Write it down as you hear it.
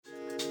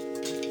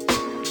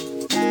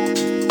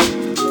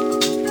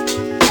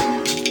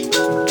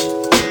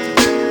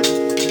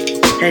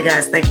Hey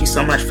guys, thank you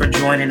so much for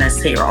joining us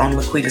here on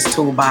Laquita's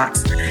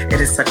Toolbox. It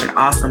is such an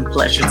awesome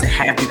pleasure to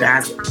have you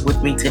guys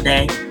with me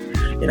today.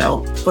 You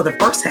know, for the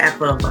first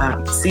half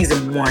of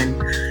season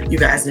 1, you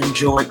guys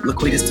enjoyed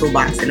Laquita's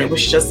Toolbox, and it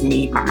was just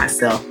me by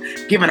myself,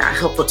 giving out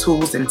helpful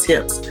tools and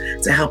tips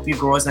to help you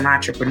grow as an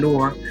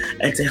entrepreneur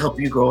and to help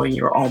you grow in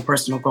your own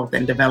personal growth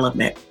and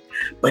development.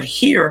 But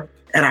here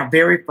at our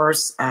very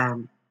first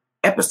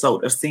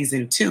episode of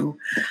season 2,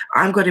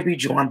 I'm going to be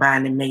joined by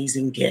an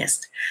amazing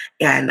guest,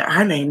 and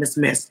her name is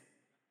Miss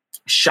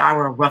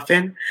Shara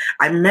Ruffin.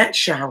 I met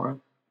Shara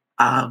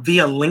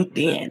via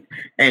LinkedIn,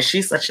 and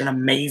she's such an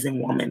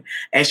amazing woman,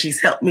 and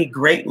she's helped me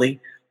greatly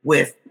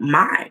with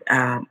my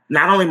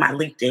not only my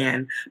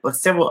LinkedIn but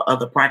several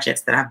other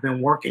projects that I've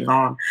been working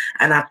on.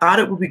 And I thought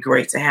it would be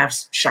great to have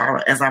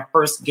Shara as our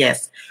first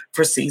guest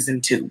for season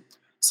 2.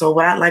 So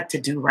what I'd like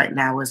to do right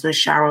now is, Miss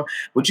Shara,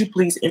 would you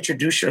please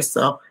introduce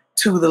yourself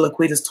to the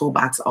Laquita's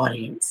Toolbox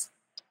audience?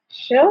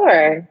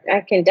 Sure,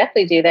 I can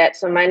definitely do that.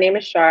 So my name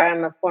is Shara.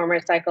 I'm a former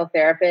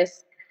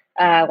psychotherapist,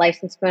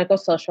 licensed clinical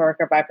social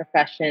worker by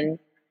profession,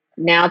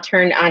 now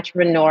turned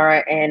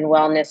entrepreneur and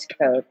wellness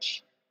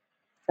coach.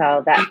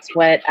 So that's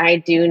what I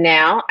do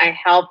now. I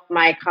help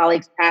my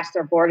colleagues pass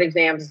their board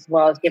exams as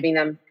well as giving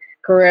them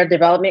career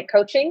development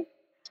coaching.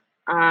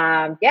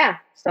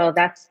 So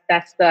that's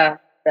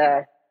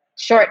the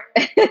short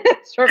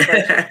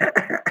version.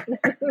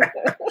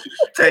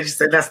 So you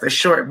said that's the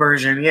short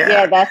version, yeah.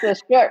 Yeah, that's the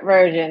short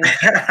version.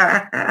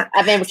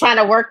 I've been trying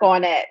to work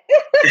on it.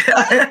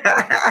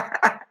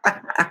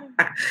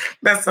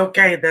 That's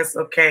okay. That's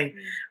okay.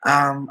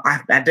 I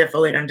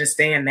definitely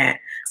understand that.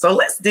 So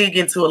let's dig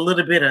into a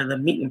little bit of the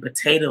meat and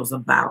potatoes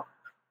about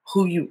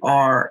who you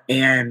are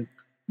and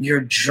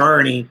your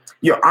journey,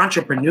 your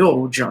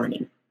entrepreneurial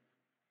journey.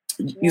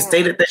 You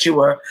stated that you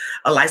were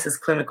a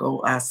licensed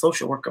clinical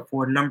social worker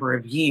for a number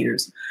of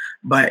years,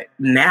 but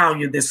now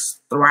you're this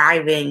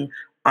thriving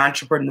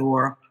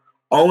entrepreneur,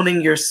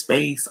 owning your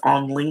space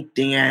on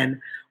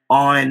LinkedIn,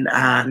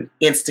 on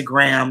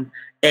Instagram,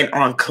 and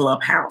on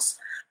Clubhouse.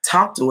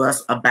 Talk to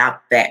us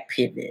about that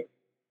pivot.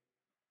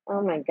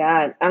 Oh my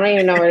God. I don't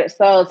even know what it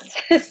so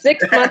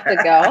 6 months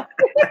ago.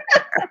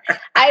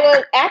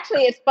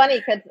 It's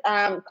funny because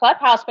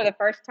Clubhouse, for the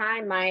first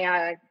time,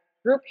 my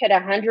group hit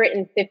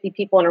 150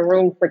 people in a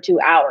room for 2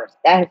 hours.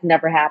 That has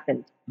never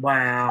happened.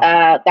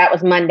 Wow. That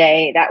was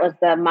Monday. That was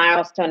the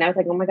milestone. I was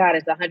like, oh my God,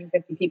 it's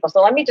 150 people. So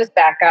let me just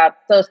back up.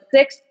 So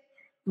 6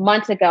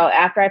 months ago,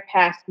 after I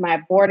passed my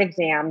board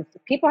exams,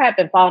 people have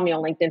been following me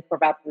on LinkedIn for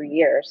about 3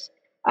 years.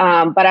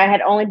 But I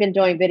had only been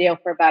doing video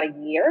for about a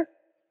year.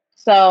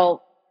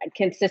 So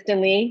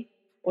consistently,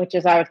 which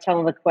is I was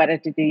telling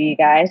Laquita to do, you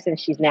guys, and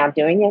she's now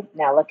doing it.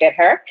 Now look at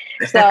her.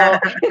 So,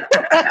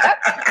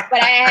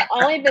 but I had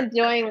only been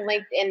doing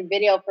LinkedIn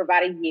video for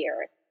about a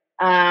year.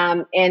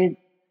 And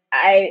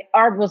I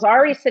was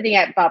already sitting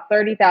at about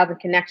 30,000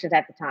 connections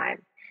at the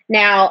time.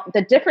 Now,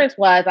 the difference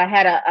was I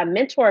had a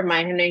mentor of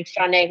mine, her name's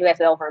Shanae, who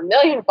has over 1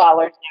 million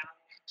followers now.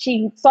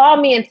 She saw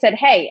me and said,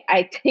 hey,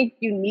 I think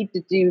you need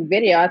to do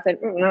video. I said,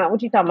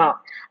 what you talking about?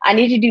 I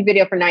need you to do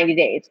video for 90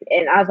 days.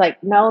 And I was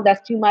like, no,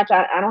 that's too much.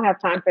 I don't have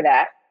time for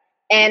that.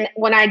 And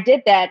when I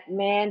did that,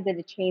 man, did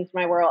it change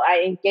my world.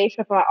 I engaged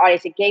with my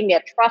audience. It gave me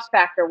a trust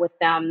factor with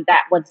them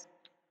that was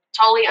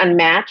totally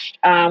unmatched.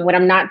 When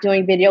I'm not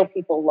doing video,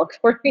 people look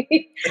for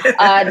me,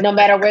 no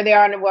matter where they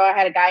are in the world. I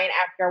had a guy in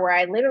Africa where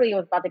I literally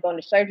was about to go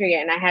into surgery,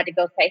 and I had to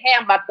go say, hey,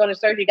 I'm about to go into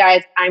surgery,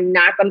 guys. I'm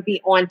not going to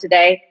be on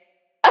today.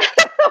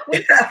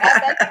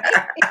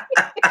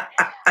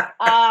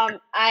 I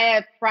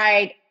have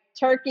fried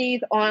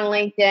turkeys on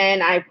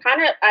LinkedIn.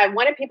 I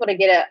wanted people to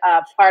get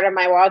a part of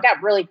my world. I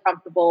got really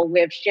comfortable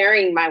with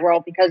sharing my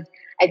world because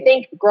I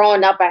think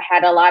growing up, I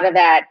had a lot of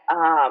that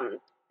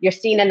you're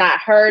seen and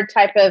not heard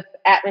type of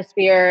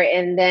atmosphere.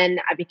 And then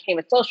I became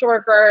a social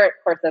worker. Of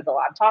course, there's a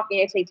lot of talking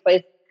that takes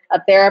place,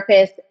 a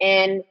therapist.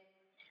 And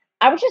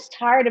I was just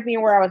tired of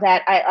being where I was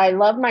at. I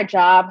loved my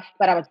job,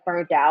 but I was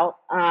burnt out.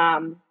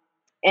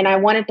 And I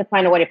wanted to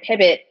find a way to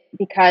pivot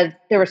because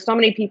there were so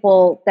many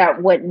people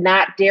that would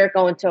not dare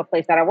go into a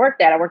place that I worked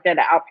at. I worked at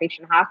an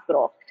outpatient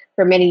hospital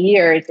for many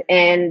years,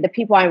 and the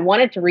people I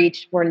wanted to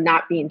reach were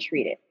not being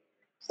treated.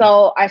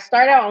 So I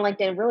started out on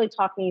LinkedIn really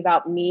talking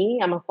about me.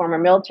 I'm a former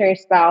military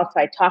spouse.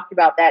 I talked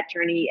about that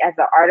journey as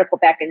an article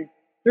back in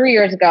 3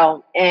 years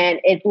ago,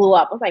 and it blew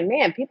up. I was like,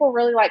 man, people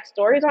really like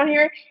stories on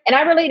here. And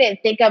I really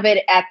didn't think of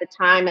it at the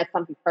time as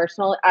something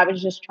personal. I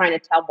was just trying to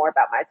tell more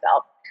about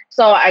myself.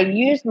 So I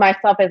used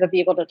myself as a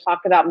vehicle to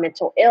talk about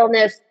mental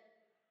illness,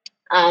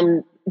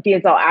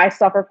 because I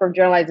suffer from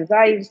generalized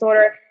anxiety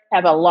disorder,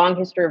 have a long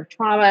history of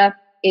trauma,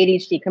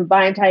 ADHD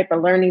combined type,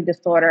 or learning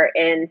disorder,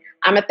 and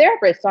I'm a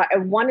therapist. So I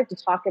wanted to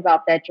talk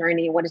about that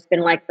journey and what it's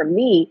been like for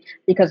me,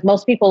 because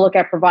most people look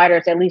at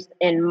providers, at least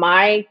in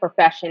my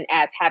profession,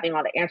 as having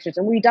all the answers,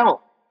 and we don't.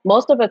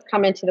 Most of us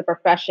come into the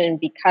profession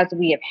because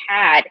we have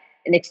had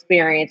an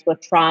experience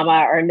with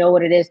trauma or know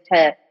what it is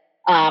to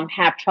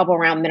have trouble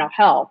around mental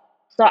health.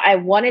 So I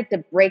wanted to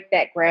break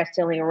that glass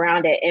ceiling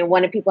around it and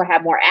wanted people to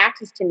have more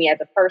access to me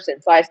as a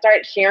person. So I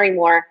started sharing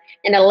more.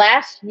 In the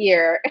last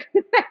year,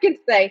 I can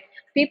say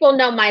people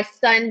know my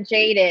son,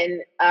 Jaden,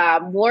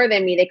 more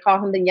than me. They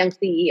call him the young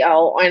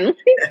CEO on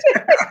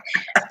LinkedIn.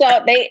 So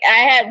I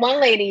had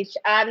one lady,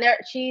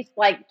 she's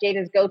like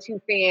Jaden's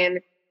go-to fan.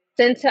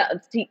 Since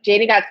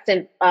Jaden got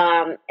sent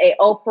a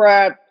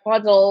Oprah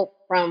puzzle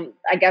from,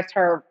 I guess,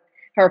 her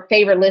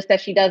favorite list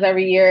that she does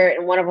every year,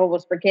 and one of them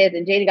was for kids.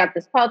 And Jaden got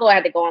this puzzle. I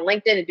had to go on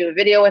LinkedIn and do a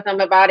video with him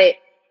about it.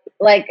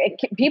 Like,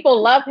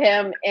 people love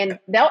him, and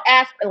they'll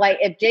ask, like,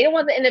 if Jaden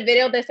wasn't in the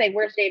video, they say,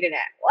 "Where's Jaden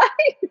at?"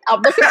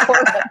 I'm looking for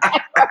him.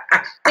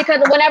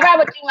 Because whenever I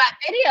would do my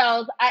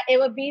videos, it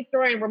would be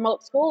during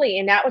remote schooling,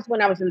 and that was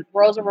when I was in the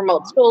throes of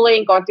remote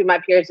schooling, going through my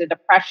periods of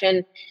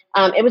depression.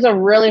 It was a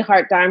really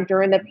hard time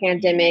during the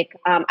pandemic.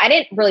 I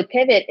didn't really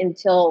pivot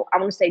until, I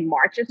want to say,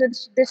 March of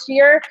this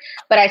year,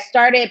 but I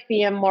started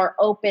being more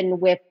open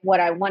with what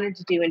I wanted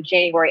to do in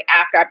January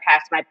after I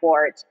passed my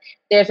boards.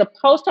 There's a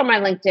post on my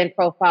LinkedIn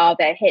profile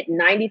that hit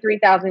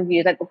 93,000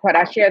 views.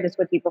 I shared this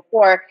with you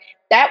before.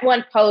 That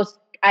one post,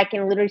 I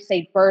can literally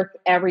say, birthed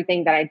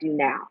everything that I do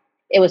now.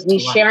 It was me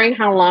sharing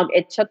how long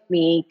it took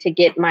me to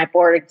get my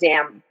board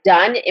exam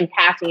done and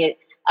passing it.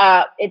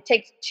 It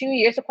takes 2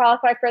 years to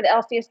qualify for the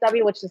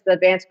LCSW, which is the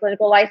advanced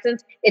clinical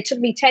license. It took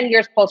me 10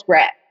 years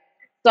post-grad.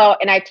 So,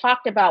 and I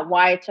talked about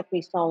why it took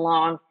me so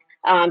long,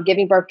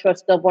 giving birth to a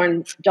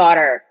stillborn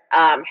daughter,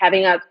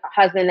 having a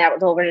husband that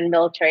was over in the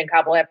military in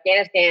Kabul,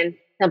 Afghanistan,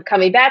 him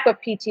coming back with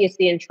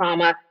PTSD and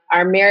trauma,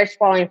 our marriage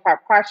falling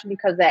apart, partially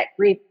because of that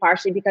grief,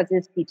 partially because of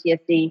his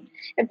PTSD,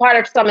 and part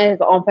of some of his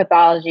own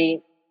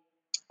pathology,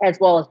 as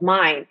well as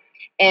mine.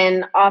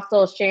 And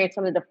also sharing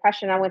some of the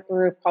depression I went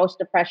through,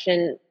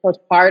 post-depression,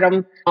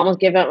 postpartum, almost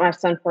giving up my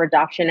son for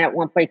adoption at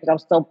one point because I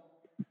was so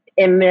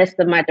in the midst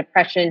of my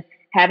depression,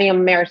 having a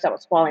marriage that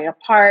was falling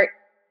apart,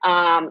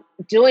 my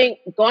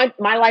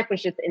life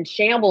was just in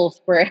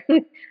shambles for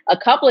a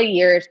couple of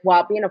years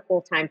while being a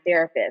full-time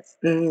therapist.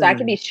 So I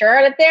could be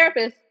sure of the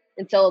therapist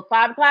until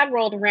 5 o'clock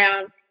rolled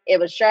around. It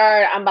was sure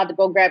I'm about to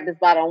go grab this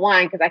bottle of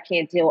wine because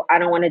I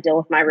don't want to deal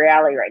with my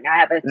reality right now. I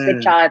have a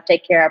sick child to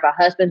take care of, a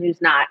husband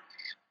who's not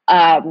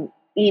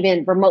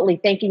even remotely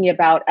thinking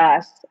about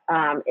us,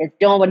 is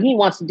doing what he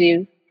wants to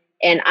do.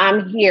 And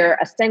I'm here,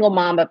 a single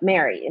mom of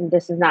Mary, and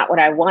this is not what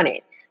I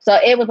wanted. So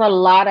it was a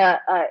lot of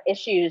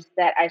issues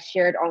that I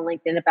shared on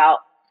LinkedIn about,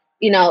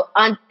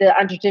 the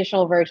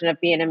untraditional version of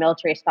being a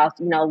military spouse,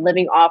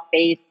 living off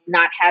base,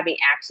 not having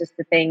access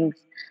to things,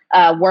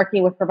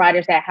 working with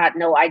providers that had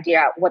no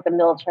idea what the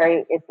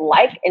military is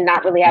like and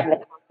not really having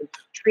to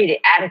treat it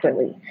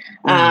adequately.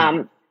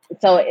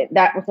 So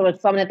that was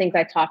some of the things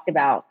I talked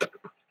about.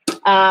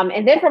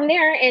 And then from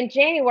there in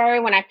January,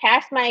 when I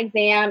passed my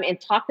exam and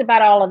talked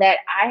about all of that,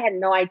 I had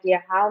no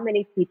idea how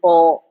many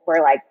people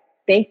were like,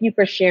 "Thank you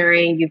for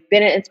sharing. You've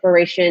been an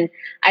inspiration."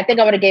 I think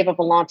I would have gave up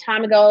a long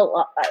time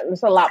ago.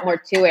 There's a lot more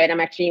to it.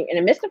 I'm actually in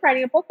the midst of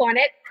writing a book on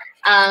it.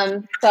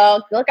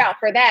 So look out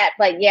for that.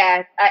 But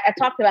yeah, I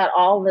talked about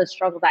all the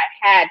struggles I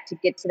had to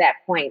get to that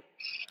point.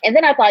 And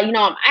then I thought,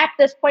 I'm at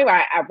this point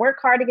where I work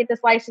hard to get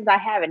this license. I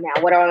have it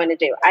now. What do I want to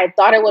do? I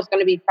thought it was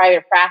going to be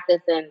private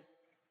practice, and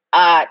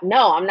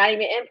no, I'm not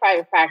even in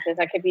private practice.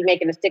 I could be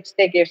making a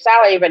 6-figure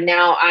salary, but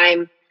now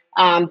I'm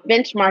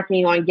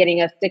benchmarking on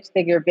getting a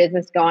 6-figure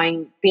business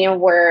going, being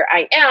where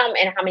I am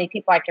and how many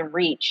people I can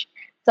reach.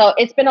 So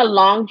it's been a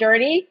long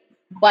journey,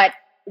 but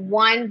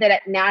one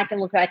that now I can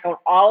look back on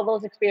all of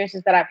those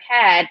experiences that I've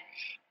had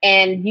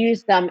and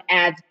use them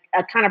as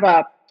a kind of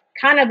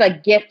a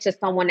gift to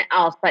someone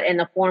else, but in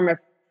the form of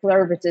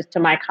services to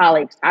my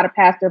colleagues, how to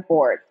pass their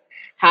boards,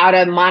 how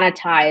to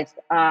monetize,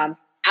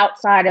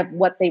 outside of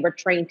what they were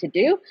trained to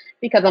do,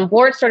 because I'm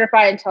board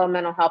certified in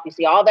telemental health. You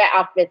see all that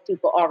alphabet soup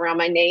all around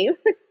my name,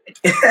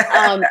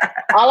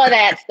 all of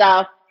that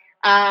stuff.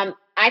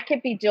 I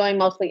could be doing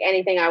mostly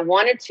anything I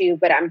wanted to,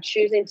 but I'm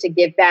choosing to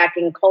give back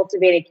and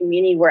cultivate a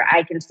community where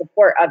I can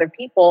support other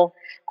people,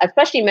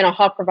 especially mental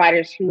health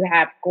providers who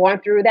have gone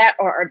through that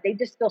or are they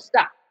just feel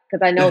stuck,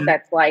 because I know what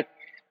that's like.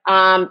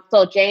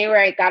 So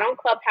January, I got on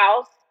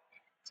Clubhouse,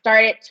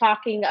 started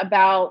talking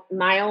about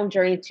my own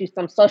journey to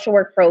some social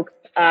work folks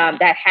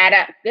that had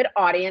a good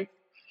audience.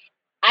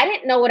 I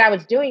didn't know what I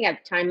was doing at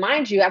the time.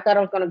 Mind you, I thought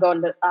I was going to go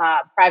into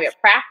private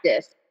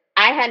practice.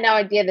 I had no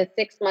idea that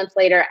 6 months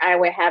later, I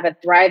would have a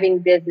thriving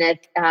business,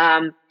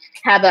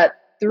 have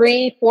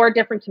 3-4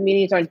 different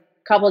communities on a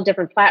couple of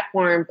different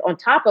platforms on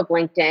top of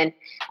LinkedIn,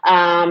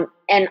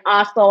 and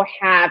also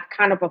have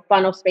kind of a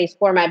funnel space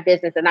for my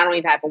business. And I don't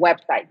even have a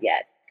website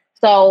yet.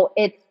 So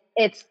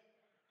it's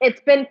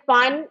been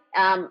fun.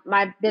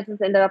 My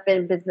business ended up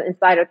in Business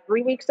Insider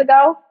 3 weeks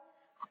ago.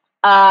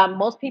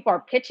 Most people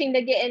are pitching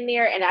to get in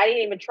there, and I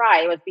didn't even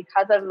try. It was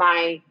because of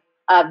my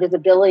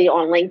visibility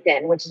on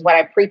LinkedIn, which is what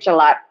I preach a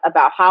lot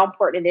about, how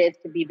important it is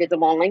to be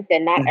visible on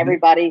LinkedIn. Not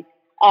everybody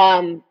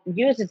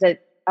uses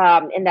it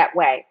in that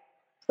way.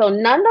 So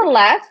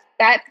nonetheless,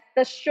 that's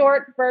the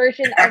short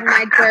version of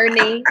my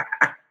journey.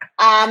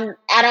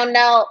 I don't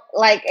know,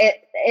 like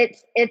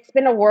it's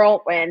been a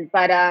whirlwind,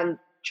 but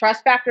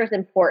trust factor is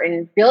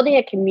important. Building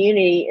a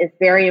community is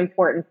very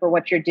important for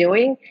what you're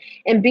doing,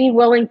 and be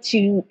willing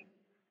to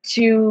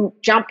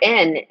jump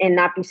in and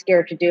not be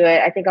scared to do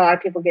it. I think a lot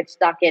of people get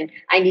stuck in,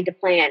 I need to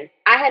plan.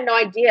 I had no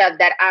idea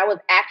that I was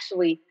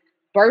actually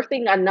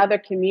birthing another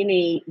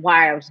community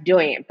while I was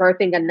doing it,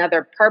 birthing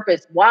another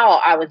purpose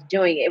while I was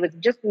doing it. It was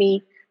just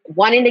me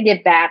wanting to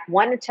give back,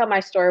 wanting to tell my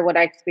story, what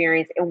I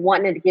experienced, and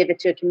wanting to give it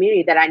to a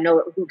community that I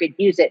know who could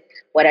use it.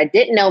 What I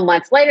didn't know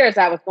months later is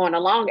I was going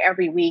along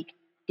every week,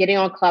 getting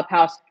on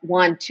Clubhouse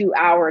 1-2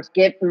 hours,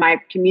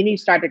 my community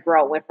started to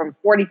grow. It went from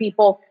 40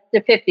 people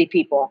to 50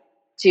 people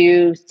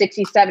to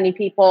 60, 70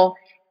 people.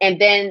 And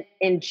then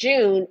in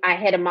June, I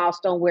hit a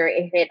milestone where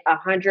it hit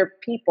 100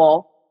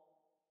 people,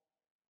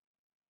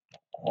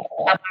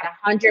 about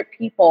 100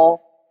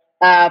 people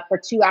for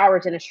 2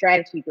 hours in a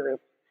strategy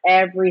group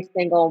every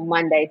single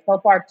Monday. So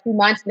far, 2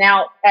 months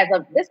now, as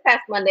of this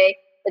past Monday,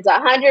 it's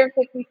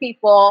 150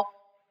 people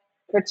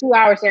for 2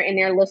 hours. They're in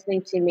there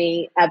listening to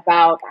me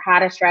about how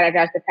to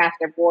strategize to pass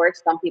their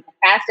boards. Some people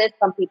pass it.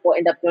 Some people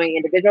end up doing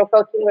individual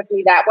coaching with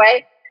me that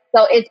way.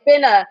 So it's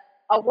been a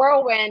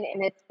whirlwind,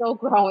 and it's still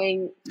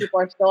growing. People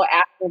are still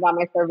asking about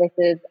my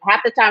services.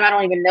 Half the time, I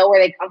don't even know where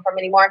they come from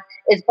anymore.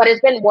 But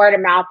it's been word of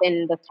mouth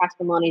and the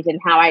testimonies and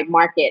how I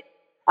market.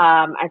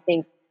 I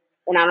think,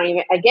 and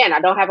I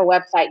don't have a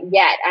website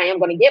yet. I am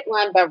going to get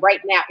one, but right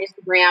now,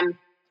 Instagram,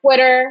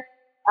 Twitter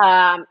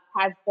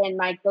has been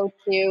my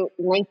go-to.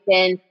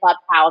 LinkedIn,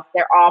 Clubhouse,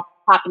 they're all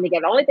popping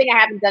together. The only thing I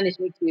haven't done is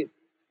YouTube,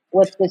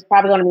 which is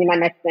probably going to be my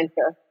next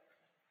venture.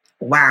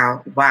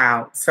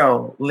 Wow.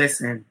 So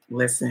listen.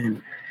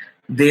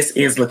 This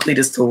is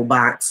Laquita's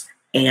Toolbox,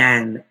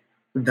 and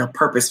the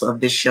purpose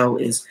of this show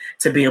is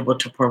to be able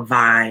to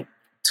provide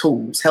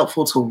tools,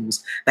 helpful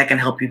tools that can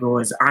help you grow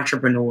as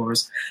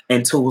entrepreneurs,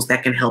 and tools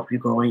that can help you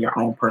grow in your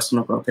own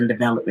personal growth and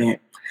development.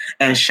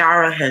 And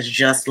Shara has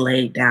just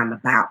laid down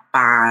about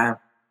 5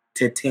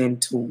 to 10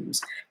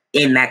 tools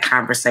in that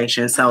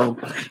conversation. So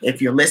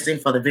if you're listening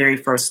for the very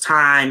first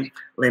time,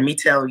 let me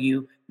tell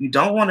you, you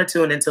don't want to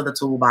tune into the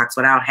toolbox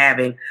without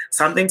having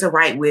something to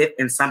write with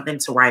and something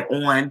to write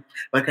on,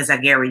 because I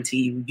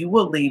guarantee you, you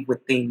will leave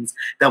with things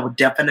that will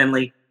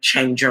definitely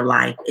change your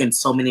life in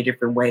so many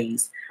different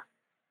ways.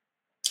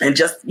 And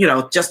just to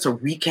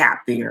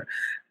recap there,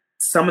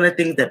 some of the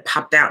things that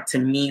popped out to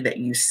me that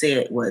you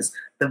said was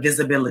the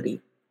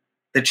visibility,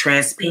 the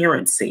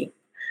transparency.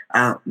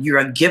 You're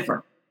a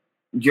giver.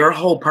 Your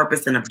whole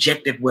purpose and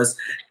objective was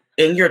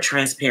in your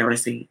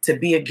transparency to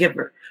be a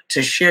giver,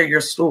 to share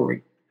your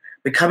story.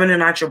 Becoming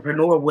an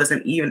entrepreneur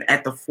wasn't even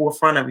at the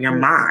forefront of your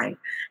mind.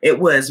 It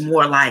was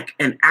more like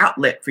an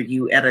outlet for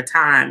you at a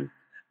time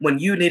when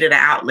you needed an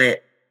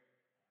outlet,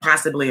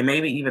 possibly, and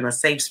maybe even a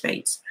safe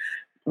space.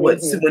 When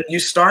you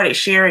started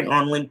sharing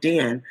on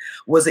LinkedIn,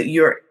 was it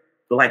your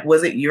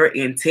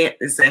intent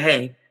to say,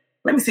 hey,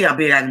 let me see how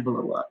big I can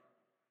blow up?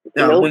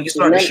 When you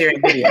started sharing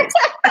videos?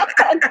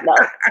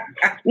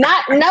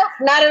 Not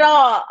at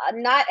all.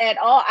 Not at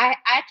all. I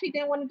actually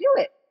didn't want to do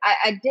it.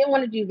 I didn't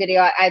want to do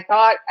video. I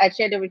thought I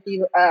shared it with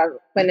you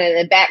in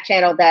the back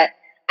channel that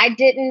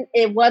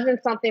it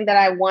wasn't something that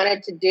I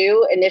wanted to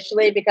do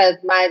initially, because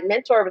my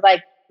mentor was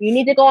like, you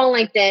need to go on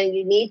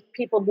LinkedIn.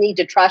 People need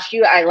to trust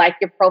you. I like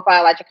your profile,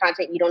 I like your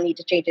content. You don't need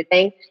to change a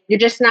thing. You're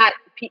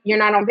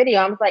not on video.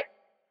 I was like,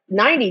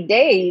 90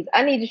 days.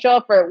 I need to show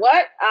up for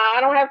what? I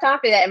don't have time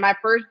for that. And my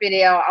first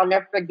video, I'll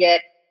never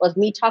forget, was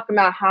me talking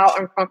about how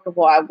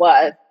uncomfortable I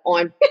was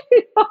on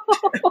video.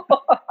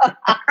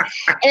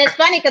 And it's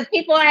funny because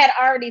people had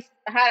already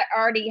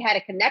had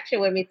a connection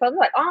with me. So I was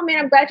like, oh man,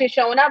 I'm glad you're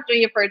showing up,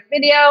 doing your first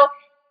video.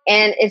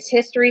 And it's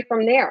history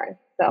from there.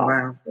 So,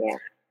 wow. Yeah.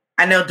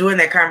 I know during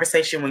that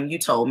conversation when you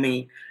told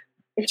me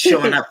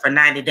showing up for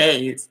 90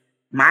 days,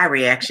 my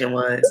reaction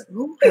was,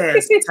 who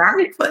has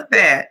time for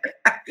that?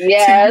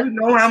 Yes. Do you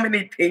know how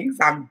many things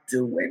I'm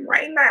doing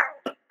right now?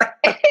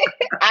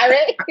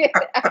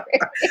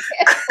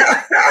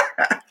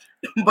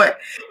 But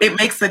it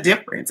makes a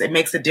difference. It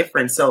makes a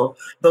difference. So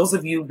those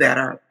of you that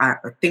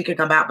are thinking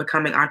about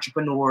becoming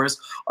entrepreneurs,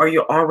 or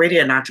you're already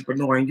an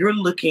entrepreneur and you're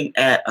looking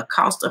at a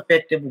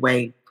cost-effective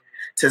way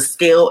to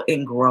scale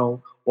and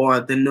grow, or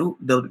the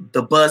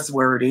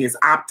buzzword is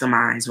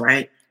optimize,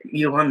 right?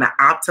 You want to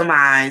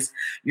optimize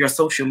your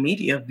social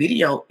media.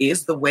 Video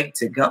is the way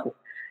to go.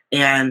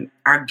 And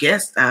our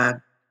guest,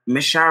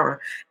 Ms. Shara,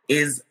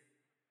 is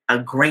a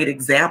great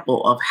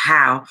example of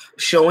how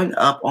showing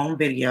up on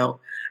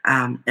video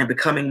and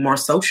becoming more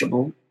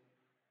sociable,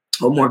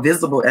 or more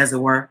visible, as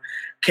it were,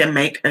 can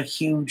make a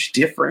huge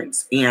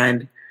difference.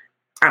 And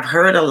I've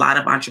heard a lot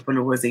of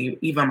entrepreneurs,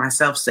 even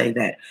myself, say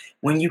that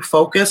when you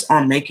focus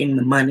on making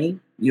the money,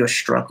 you'll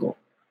struggle.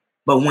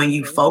 But when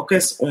you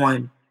focus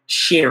on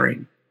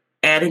sharing,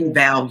 adding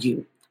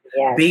value,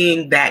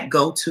 being that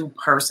go-to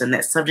person,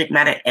 that subject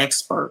matter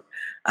expert,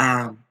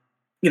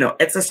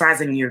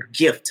 exercising your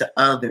gift to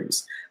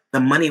others, the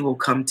money will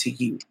come to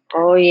you.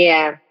 Oh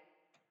yeah.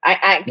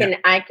 I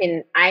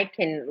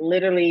can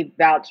literally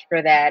vouch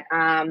for that.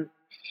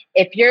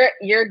 If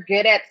you're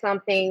good at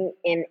something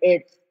and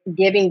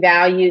giving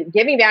value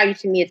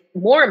to me is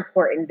more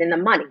important than the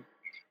money,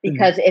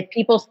 because if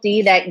people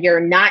see that you're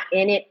not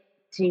in it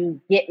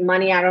to get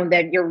money out of them,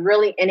 that you're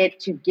really in it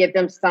to give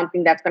them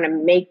something that's going to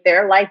make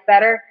their life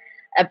better,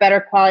 a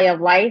better quality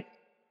of life,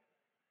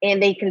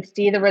 and they can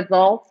see the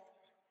results,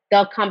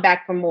 they'll come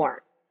back for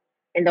more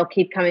and they'll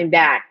keep coming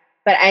back.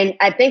 But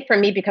I think for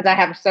me, because I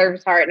have a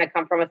service heart and I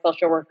come from a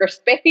social worker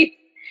space,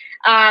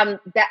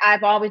 that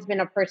I've always been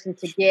a person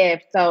to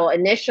give. So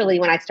initially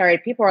when I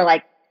started, people were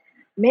like,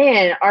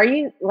 man, are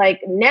you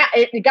like, now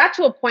it got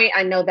to a point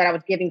I know that I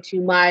was giving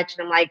too much.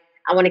 And I'm like,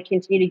 I want to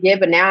continue to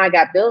give, but now I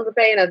got bills to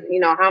pay,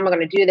 and how am I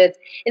going to do this?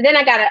 And then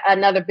I got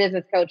another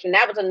business coach, and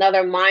that was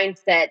another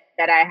mindset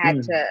that I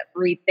had to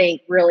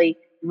rethink,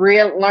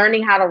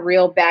 learning how to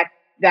reel back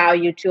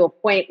value to a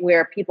point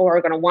where people are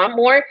going to want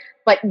more,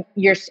 but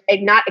you're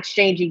not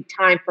exchanging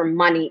time for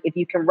money. If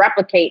you can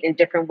replicate in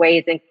different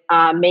ways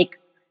and make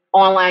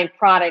online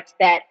products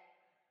that,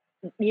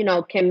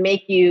 can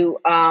make you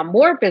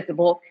more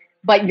visible,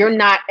 but you're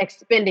not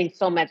expending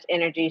so much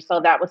energy. So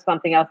that was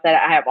something else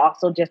that I have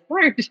also just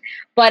learned.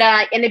 But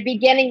in the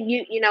beginning,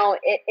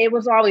 it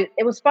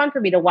was fun for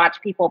me to watch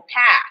people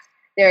pass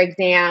their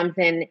exams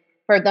and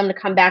for them to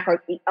come back,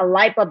 or a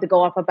light bulb to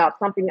go off about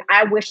something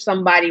I wish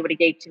somebody would have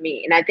gave to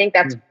me. And I think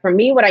that's for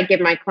me, what I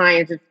give my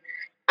clients is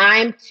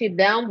I'm to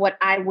them what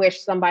I wish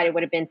somebody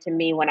would have been to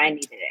me when I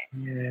needed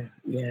it.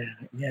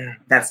 Yeah.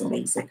 That's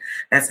amazing.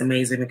 That's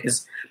amazing,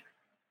 because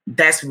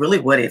that's really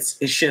what it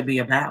should be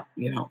about.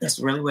 That's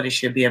really what it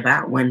should be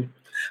about.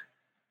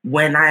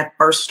 When I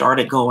first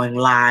started going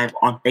live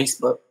on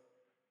Facebook,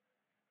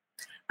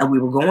 and we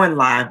were going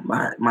live,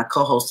 my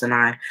co-host and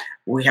I,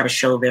 we have a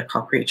show there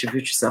called Create Your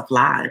Future Self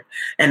Live.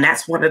 And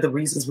that's one of the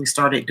reasons we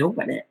started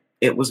doing it.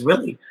 It was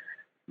really,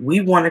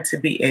 we wanted to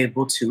be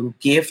able to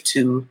give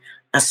to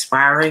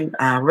aspiring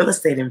real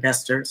estate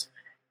investors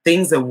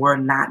things that were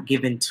not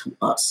given to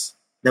us,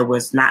 that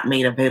was not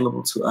made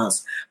available to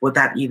us,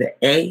 without either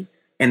A,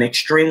 an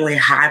extremely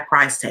high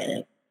price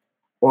tag,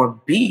 or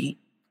B,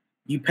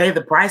 you pay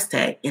the price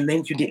tag and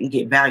then you didn't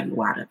get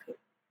value out of it.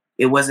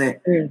 It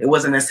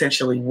wasn't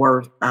essentially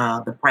worth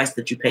the price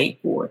that you paid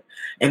for it.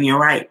 And you're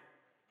right.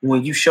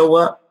 When you show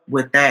up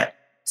with that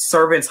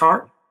servant's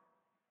heart,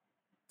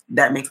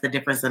 that makes the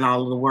difference in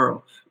all of the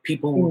world.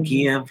 People will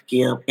give,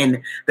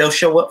 and they'll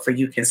show up for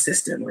you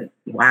consistently.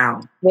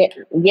 Wow.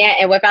 Yeah.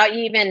 And without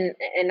you even,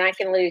 and I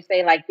can literally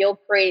say, like, you'll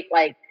create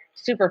like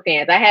super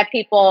fans. I have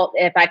people,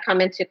 if I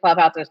come into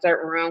Clubhouse in a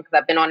certain room, because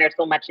I've been on there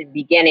so much in the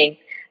beginning,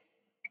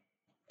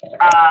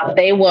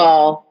 they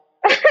will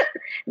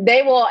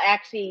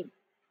actually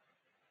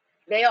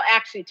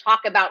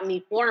talk about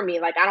me for me.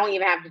 Like, I don't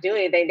even have to do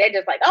anything. They're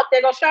just like, oh,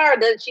 there goes Shar.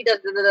 She does,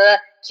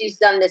 she's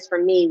done this for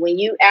me. When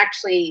you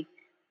actually,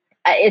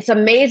 it's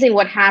amazing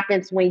what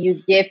happens when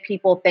you give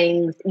people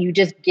things, you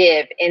just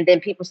give, and then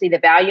people see the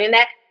value in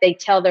that. They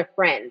tell their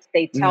friends,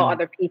 they tell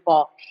other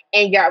people,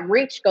 and your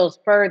reach goes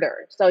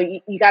further. So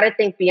you got to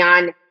think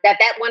beyond that.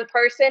 That one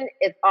person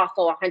is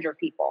also 100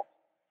 people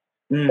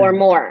or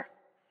more.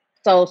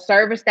 So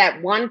service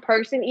that one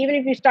person, even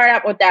if you start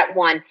out with that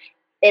one,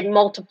 it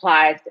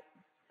multiplies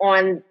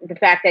on the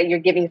fact that you're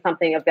giving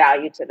something of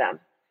value to them.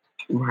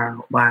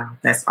 Wow.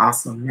 That's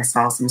awesome.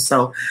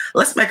 So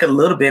let's make a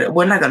little bit,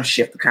 we're not going to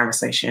shift the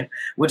conversation.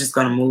 We're just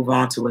going to move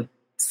on to a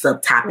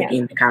subtopic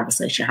in the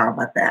conversation. How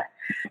about that?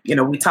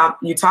 You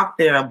talked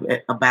there a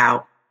bit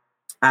about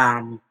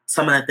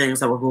some of the things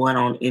that were going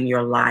on in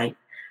your life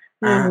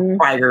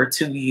prior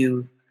to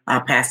you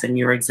passing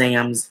your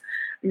exams.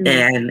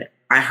 And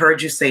I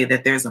heard you say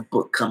that there's a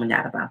book coming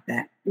out about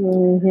that.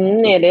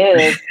 It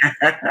is.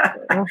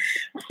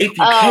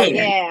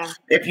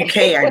 If you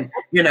can,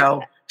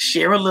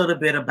 share a little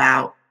bit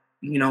about,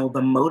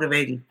 the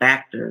motivating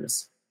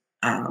factors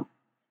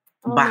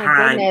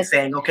behind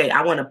saying, okay,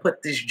 I want to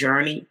put this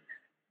journey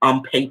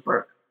on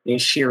paper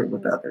and share it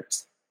with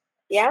others.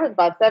 Yeah, it was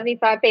about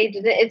 75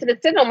 pages. It's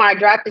been sitting on my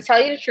drive. To tell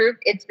you the truth,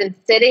 it's been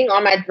sitting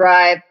on my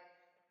drive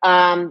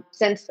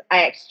since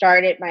I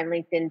started my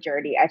LinkedIn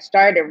journey. I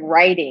started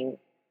writing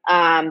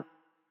May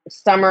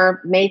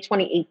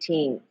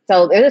 2018.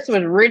 So this was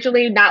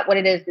originally not what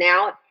it is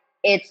now.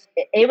 It's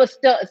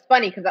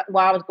funny because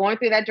while I was going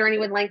through that journey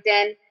with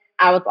LinkedIn,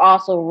 I was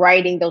also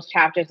writing those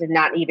chapters and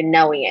not even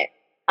knowing it.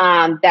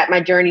 That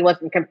my journey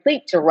wasn't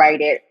complete to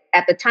write it.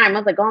 At the time, I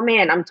was like, oh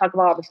man, I'm talking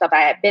about all the stuff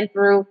I had been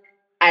through.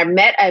 I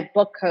met a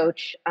book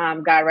coach,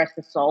 God rest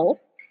his soul,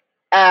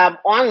 on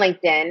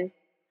LinkedIn,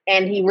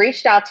 and he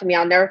reached out to me.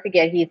 I'll never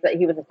forget. He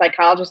was a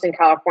psychologist in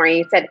California.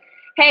 He said,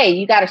 hey,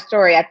 you got a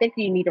story. I think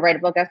you need to write a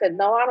book. I said,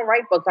 no, I don't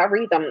write books. I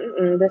read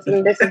them. This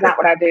is not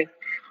what I do.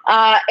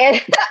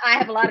 And I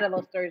have a lot of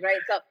those stories, right?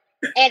 So,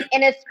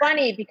 and it's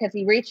funny because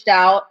he reached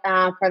out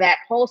for that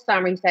whole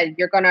summer. He said,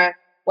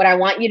 what I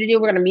want you to do,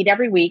 we're going to meet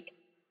every week.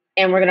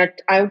 And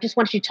I just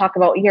want you to talk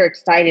about what you're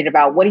excited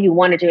about. What do you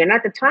want to do? And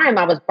at the time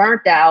I was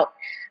burnt out.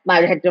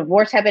 My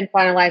divorce had been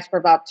finalized for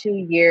about 2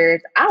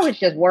 years. I was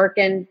just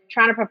working,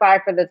 trying to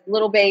provide for this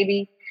little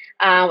baby.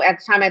 At the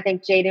time, I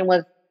think Jaden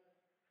was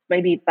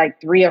maybe like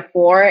 3 or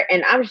 4.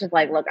 And I was just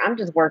like, look, I'm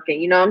just working,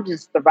 you know, I'm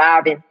just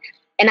surviving.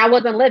 And I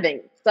wasn't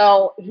living.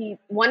 So he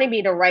wanted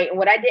me to write. And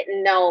what I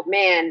didn't know,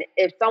 man,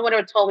 if someone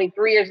had told me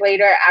 3 years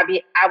later,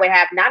 I would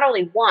have not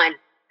only one,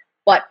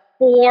 but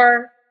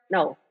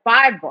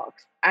 5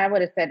 books. I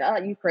would have said, oh,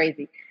 you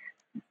crazy.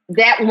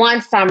 That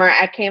one summer,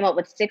 I came up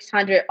with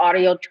 600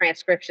 audio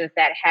transcriptions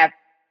that have,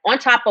 on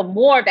top of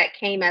more that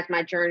came as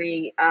my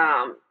journey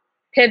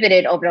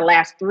pivoted over the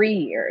last 3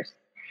 years.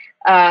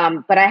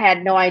 But I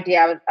had no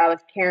idea I was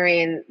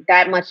carrying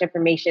that much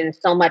information,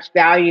 so much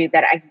value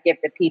that I could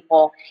give to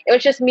people. It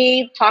was just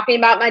me talking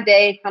about my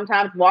day,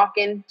 sometimes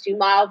walking 2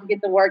 miles to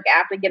get to work,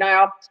 after getting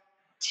out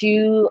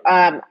to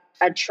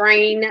a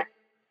train,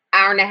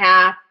 hour and a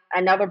half,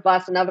 another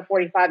bus, another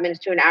 45 minutes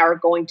to an hour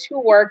going to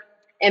work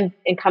and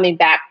coming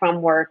back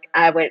from work.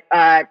 I would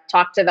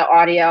talk to the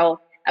audio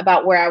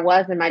about where I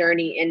was in my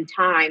journey in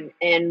time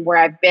and where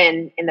I've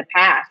been in the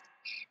past.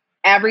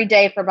 Every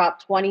day for about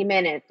 20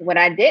 minutes. What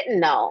I didn't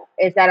know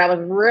is that I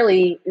was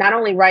really not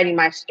only writing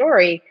my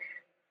story,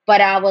 but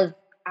I was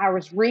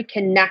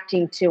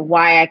reconnecting to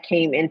why I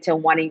came into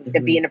wanting to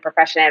be in a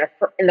profession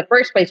in the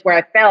first place, where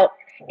I felt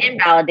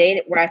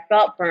invalidated, where I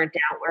felt burnt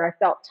out, where I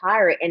felt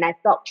tired, and I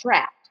felt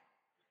trapped.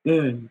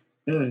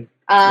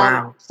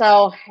 Wow.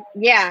 So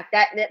yeah,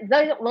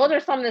 those are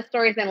some of the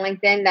stories in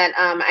LinkedIn that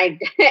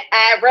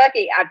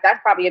that's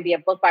probably gonna be a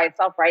book by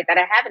itself, right? That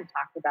I haven't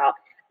talked about.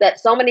 That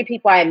so many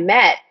people I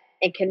met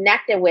and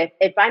connected with,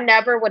 if I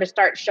never would have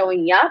started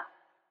showing up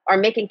or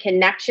making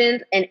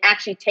connections and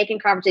actually taking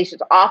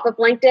conversations off of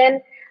LinkedIn,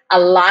 a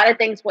lot of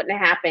things wouldn't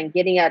have happened.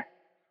 Getting an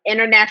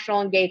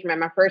international engagement,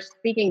 my first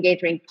speaking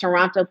engagement in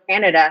Toronto,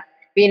 Canada,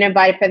 being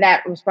invited for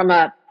that was from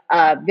a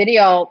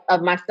video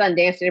of my son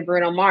dancing to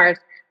Bruno Mars.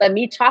 But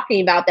me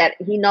talking about that,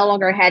 he no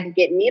longer had to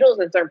get needles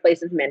in certain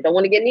places. Men don't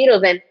want to get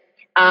needles in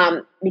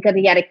because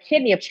he had a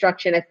kidney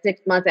obstruction at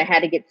 6 months. I had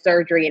to get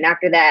surgery. And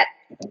after that,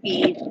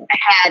 he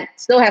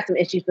still had some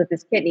issues with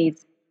his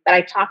kidneys. But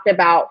I talked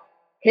about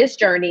his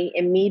journey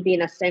and me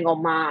being a single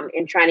mom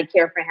and trying to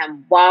care for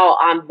him while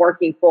I'm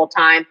working full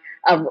time,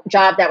 a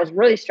job that was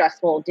really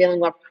stressful, dealing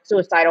with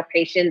suicidal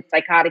patients,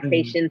 psychotic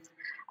patients,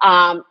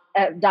 a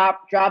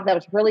job that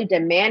was really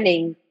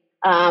demanding,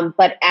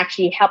 but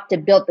actually helped to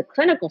build the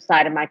clinical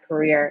side of my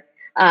career,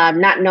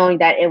 not knowing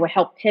that it would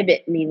help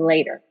pivot me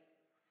later.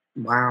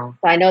 Wow.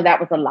 So I know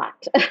that was a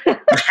lot.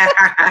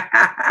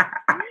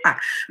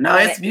 No,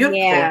 it's beautiful.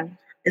 Yeah.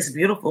 It's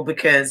beautiful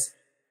because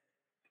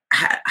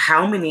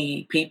how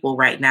many people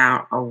right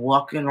now are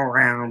walking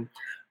around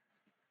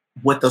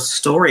with a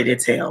story to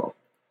tell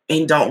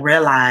and don't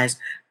realize,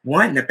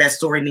 one, that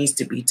story needs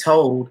to be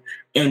told,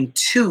 and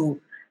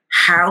two,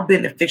 how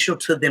beneficial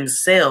to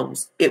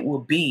themselves it will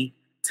be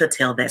to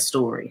tell that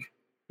story,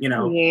 you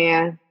know?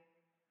 Yeah.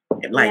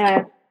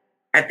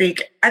 I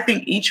think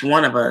each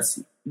one of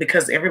us,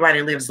 because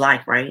everybody lives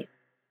life, right?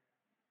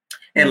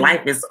 And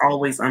life is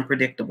always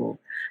unpredictable.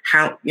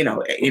 How,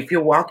 if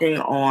you're walking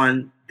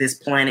on this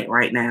planet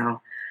right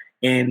now,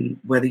 and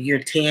whether you're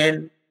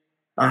 10,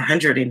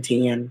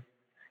 110,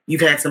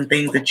 you've had some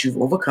things that you've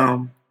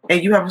overcome,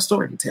 and you have a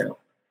story to tell.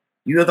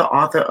 You're the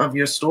author of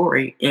your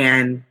story.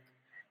 And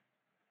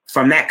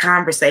from that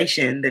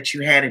conversation that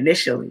you had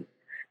initially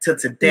to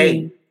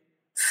today,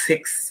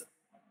 six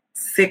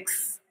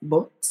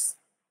books.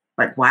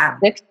 Like, wow.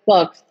 6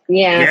 books.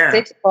 Yeah.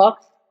 6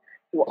 books.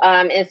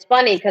 It's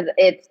funny because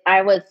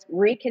I was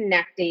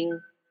reconnecting,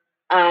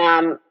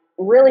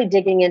 really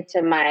digging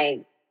into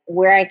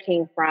where I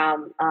came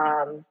from,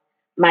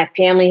 my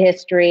family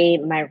history,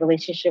 my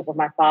relationship with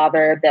my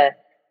father, the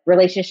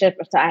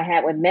relationships I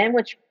had with men,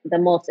 which the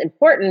most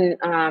important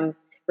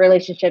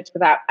relationships,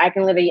 because I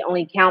can literally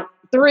only count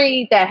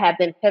 3 that have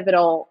been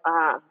pivotal.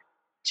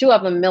 2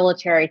 of them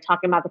military,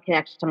 talking about the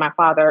connection to my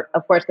father.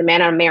 Of course, the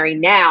man I'm married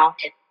now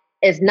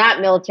is not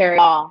military at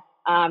all.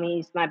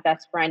 He's my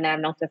best friend that I've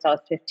known since I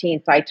was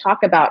 15. So I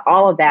talk about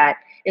all of that,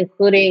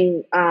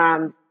 including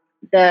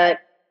the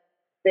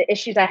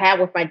issues I had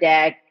with my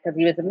dad, because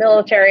he was in the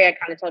military. I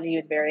kind of told you he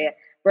was very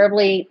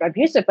verbally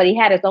abusive, but he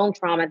had his own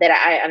trauma that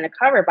I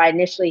uncovered by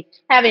initially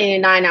having a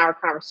 9-hour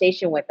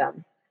conversation with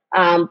him.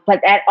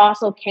 But that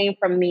also came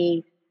from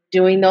me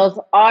doing those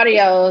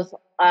audios,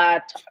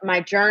 my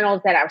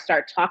journals, that I would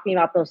start talking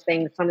about those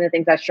things, some of the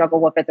things I struggle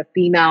with as a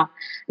female,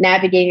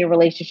 navigating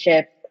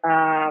relationships,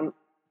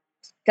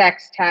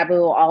 sex,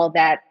 taboo, all of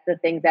that, the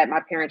things that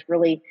my parents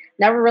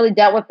never really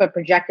dealt with, but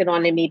projected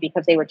onto me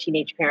because they were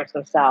teenage parents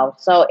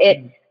themselves. So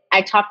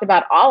I talked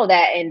about all of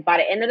that. And by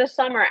the end of the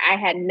summer, I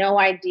had no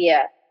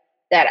idea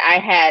that I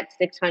had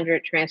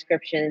 600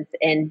 transcriptions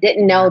and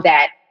didn't know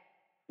that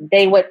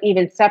they would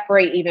even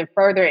separate even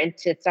further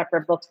into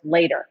separate books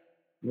later.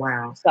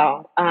 Wow.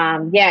 So,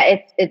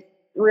 it's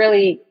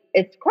really,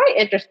 it's quite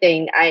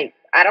interesting. I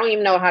don't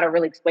even know how to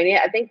really explain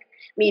it. I think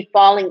me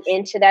falling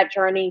into that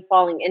journey,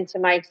 falling into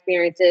my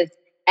experiences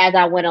as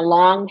I went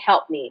along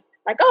helped me.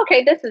 Like,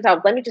 okay, this is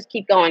how, let me just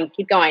keep going.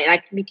 And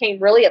I became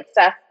really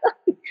obsessed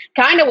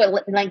kind of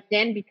with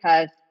LinkedIn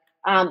because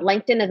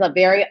LinkedIn is a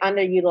very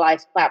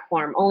underutilized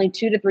platform. Only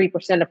 2 to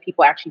 3% of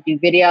people actually do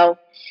video.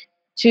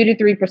 2 to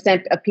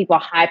 3% of people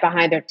hide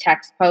behind their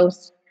text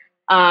posts.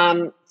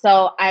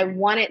 So I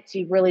wanted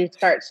to really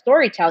start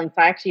storytelling.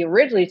 So I actually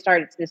originally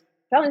started just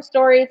telling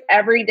stories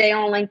every day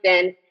on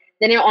LinkedIn.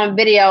 Then on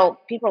video,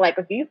 people are like,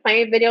 "Do you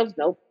plan videos?"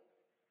 Nope.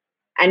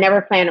 I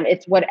never plan them.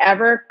 It's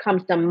whatever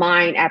comes to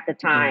mind at the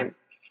time.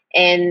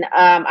 And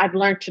I've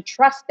learned to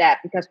trust that,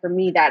 because for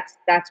me,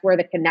 that's where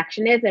the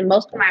connection is. And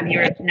most of my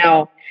viewers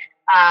know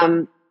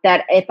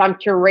that if I'm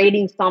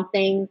curating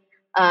something,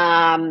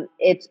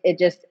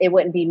 it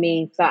wouldn't be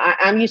me. So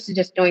I'm used to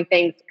just doing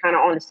things kind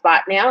of on the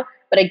spot now.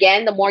 But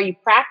again, the more you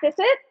practice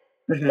it,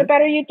 the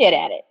better you get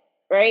at it,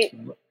 right?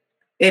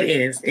 It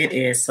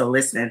is. So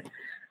listen,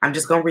 I'm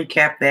just going to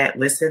recap that.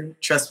 Listen,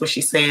 trust what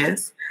she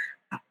says.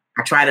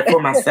 I tried it for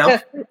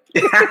myself.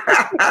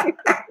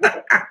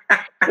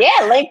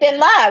 Yeah, LinkedIn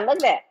Live. Look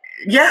at that.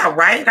 Yeah,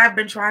 right. I've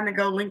been trying to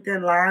go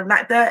LinkedIn Live.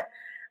 Not that.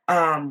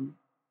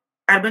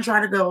 I've been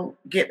trying to go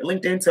get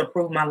LinkedIn to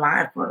approve my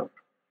live for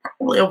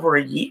probably over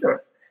a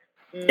year.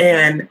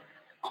 And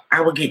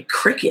I would get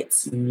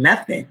crickets,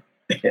 nothing.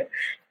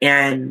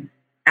 And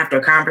after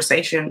a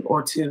conversation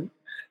or two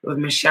with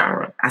Ms.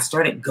 Shara, I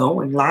started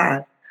going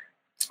live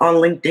on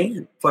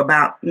LinkedIn for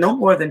about no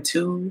more than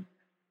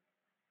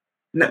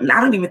I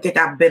don't even think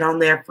I've been on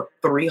there for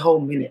 3 whole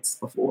minutes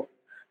before.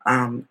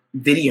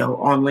 Video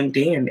on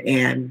LinkedIn.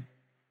 And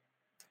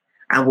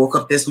I woke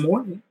up this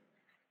morning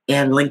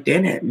and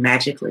LinkedIn had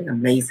magically,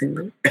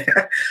 amazingly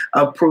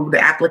approved the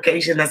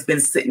application that's been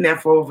sitting there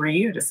for over a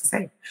year, just to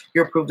say,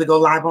 you're approved to go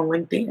live on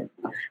LinkedIn.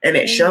 And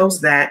it shows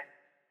that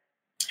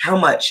how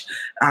much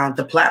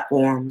the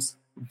platforms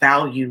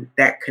value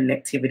that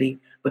connectivity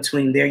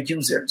between their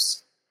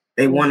users.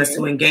 They want us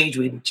to engage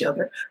with each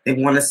other. They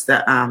want us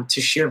to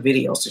share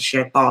videos, to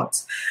share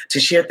thoughts, to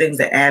share things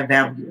that add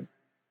value.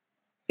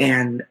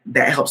 And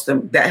that helps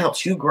them. That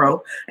helps you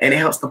grow, and it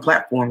helps the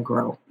platform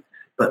grow.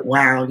 But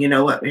wow, you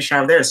know what, Ms.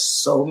 Shara, there's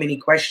so many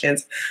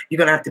questions. You're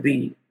going to have to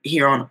be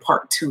here on a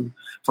part 2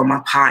 for my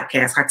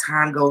podcast. Our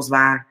time goes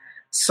by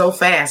so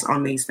fast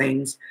on these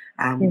things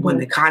when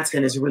the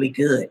content is really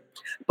good.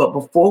 But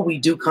before we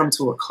do come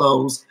to a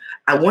close,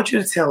 I want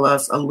you to tell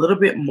us a little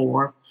bit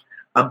more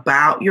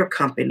about your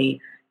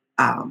company,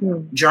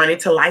 Journey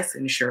to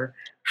Licensure,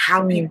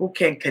 how people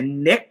can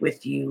connect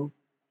with you,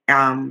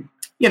 and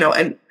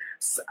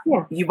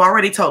you've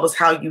already told us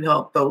how you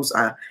help those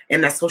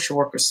in that social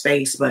worker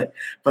space. But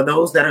for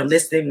those that are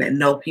listening that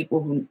know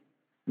people who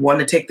want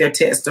to take their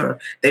test or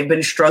they've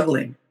been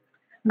struggling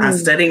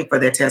studying for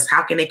their test,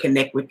 how can they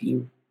connect with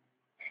you?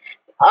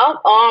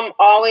 I'm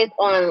always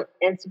on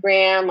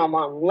Instagram. I'm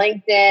on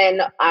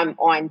LinkedIn. I'm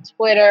on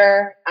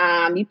Twitter.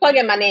 You plug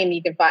in my name,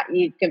 you can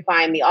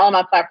find me. All of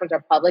my platforms are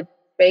public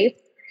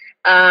based.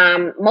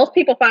 Most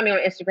people find me on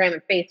Instagram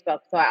and Facebook.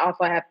 So I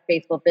also have a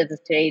Facebook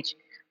business page.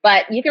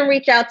 But you can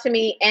reach out to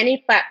me any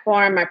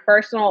platform, my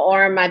personal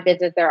or my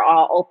business. They're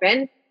all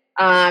open.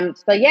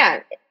 So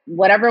yeah,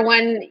 whatever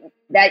one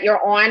that you're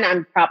on,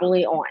 I'm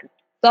probably on.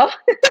 So.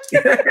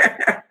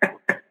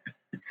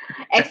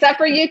 Except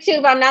for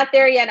YouTube, I'm not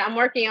there yet. I'm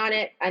working on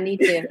it. I need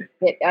to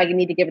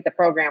give it the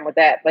program with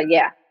that. But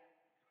yeah.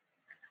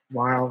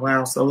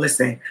 Wow. So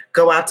listen,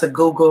 go out to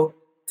Google,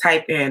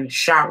 type in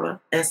Shara,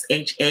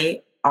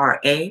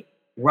 Shara,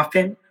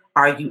 Ruffin,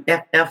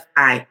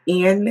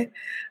 Ruffin.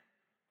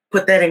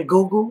 Put that in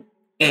Google,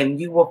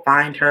 and you will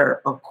find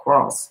her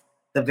across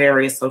the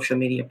various social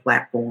media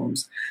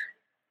platforms: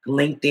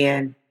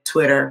 LinkedIn,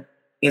 Twitter,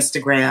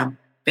 Instagram,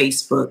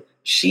 Facebook.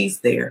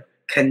 She's there.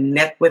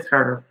 Connect with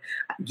her.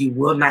 You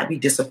will not be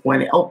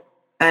disappointed. Oh,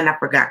 and I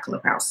forgot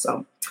Clubhouse.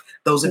 So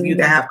those of you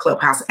that have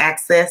Clubhouse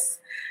access,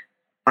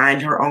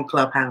 find her on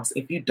Clubhouse.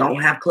 If you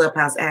don't have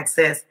Clubhouse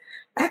access,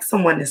 ask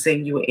someone to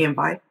send you an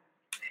invite.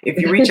 If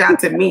you reach out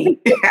to me,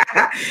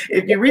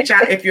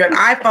 if you're an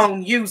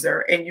iPhone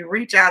user and you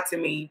reach out to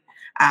me,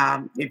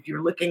 if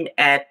you're looking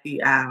at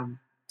the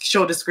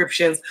show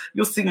descriptions,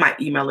 you'll see my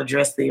email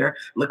address there,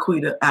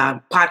 Laquita,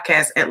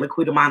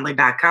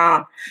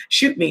 podcast@laquitamondley.com.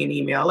 Shoot me an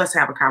email. Let's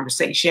have a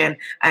conversation.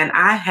 And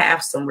I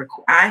have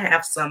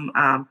some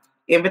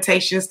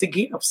invitations to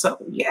give. So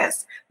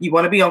yes, you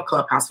want to be on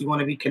Clubhouse. You want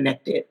to be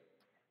connected.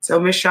 So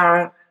Ms.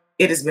 Shara,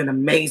 it has been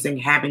amazing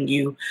having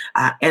you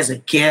as a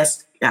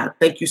guest.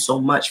 Thank you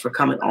so much for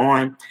coming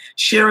on,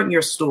 sharing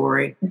your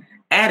story,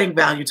 adding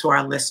value to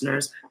our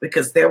listeners,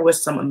 because there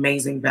was some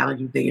amazing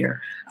value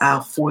there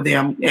for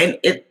them. And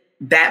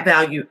that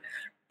value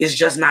is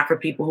just not for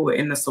people who are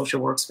in the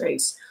social work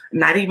space,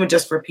 not even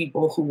just for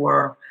people who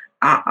are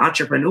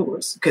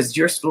entrepreneurs, because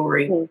your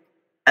story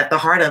at the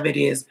heart of it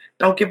is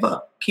don't give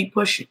up. Keep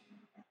pushing.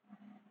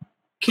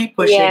 Keep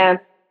pushing.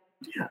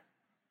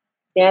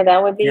 Yeah,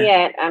 that would be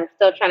it. I'm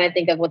still trying to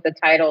think of what the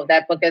title of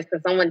that book is,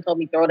 because someone told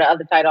me throw the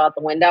other title out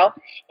the window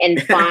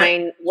and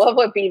find what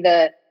would be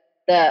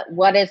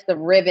what is the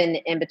ribbon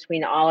in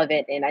between all of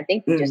it. And I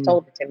think you just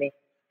told it to me.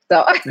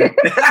 So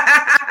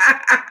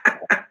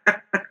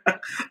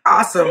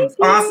Awesome.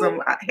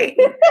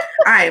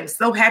 I am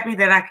so happy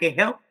that I can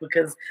help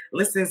because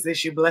listen,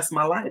 sis, you blessed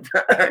my life.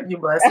 You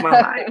blessed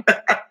my life.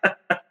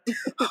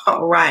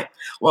 All right.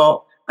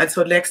 Well,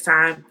 until next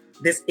time,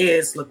 this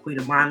is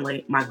Laquita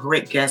Monley, my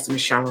great guest, Ms.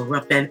 Shara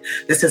Ruffin.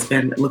 This has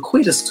been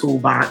Laquita's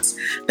Toolbox.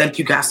 Thank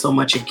you guys so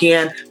much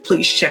again.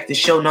 Please check the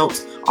show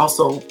notes.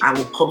 Also, I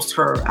will post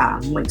her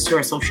links to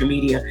her social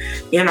media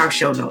in our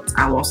show notes.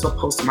 I will also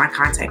post my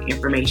contact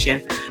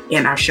information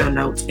in our show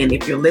notes. And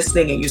if you're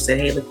listening and you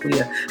said, hey,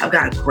 Laquita, I've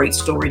got a great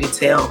story to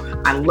tell.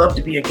 I'd love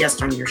to be a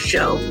guest on your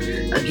show.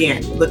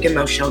 Again, look in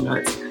those show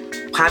notes.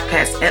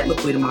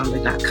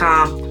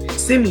 podcast@laquitamonley.com.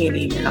 Send me an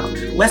email.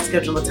 Let's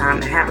schedule a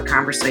time to have a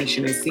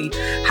conversation and see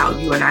how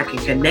you and I can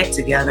connect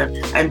together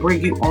and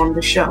bring you on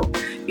the show.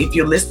 If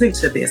you're listening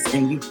to this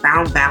and you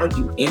found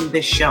value in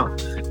this show,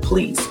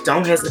 please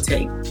don't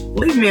hesitate.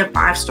 Leave me a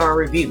 5-star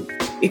review.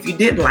 If you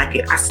didn't like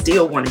it, I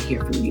still want to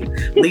hear from you.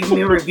 Leave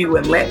me a review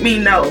and let me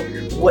know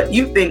what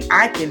you think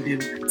I can do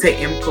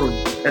to improve.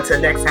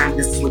 Until next time,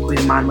 this is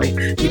Laquita Monley.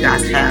 You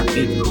guys have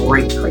a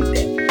great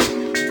day.